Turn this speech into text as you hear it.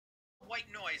White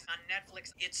Noise on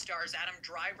Netflix. It stars Adam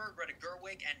Driver, Greta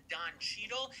Gerwig, and Don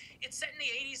Cheadle. It's set in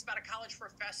the 80s about a college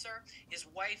professor, his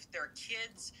wife, their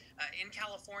kids in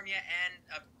California, and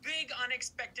a big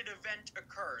unexpected event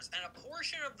occurs. And a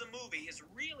portion of the movie is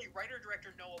really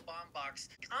writer-director Noah Baumbach's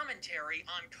commentary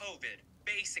on COVID.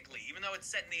 Basically, even though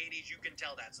it's set in the 80s, you can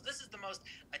tell that. So this is the most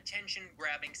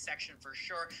attention-grabbing section for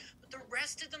sure. But the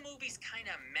rest of the movie's kind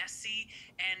of messy,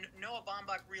 and Noah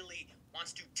Baumbach really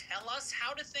wants to tell us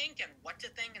how to think and what to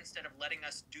think instead of letting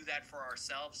us do that for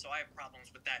ourselves. So I have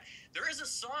problems with that. There is a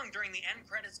song during the end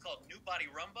credits called New Body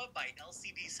Rumba by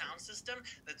LCD Sound System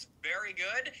that's very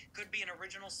good. Could be an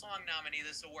original song nominee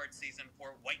this award season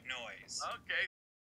for White Noise. Okay,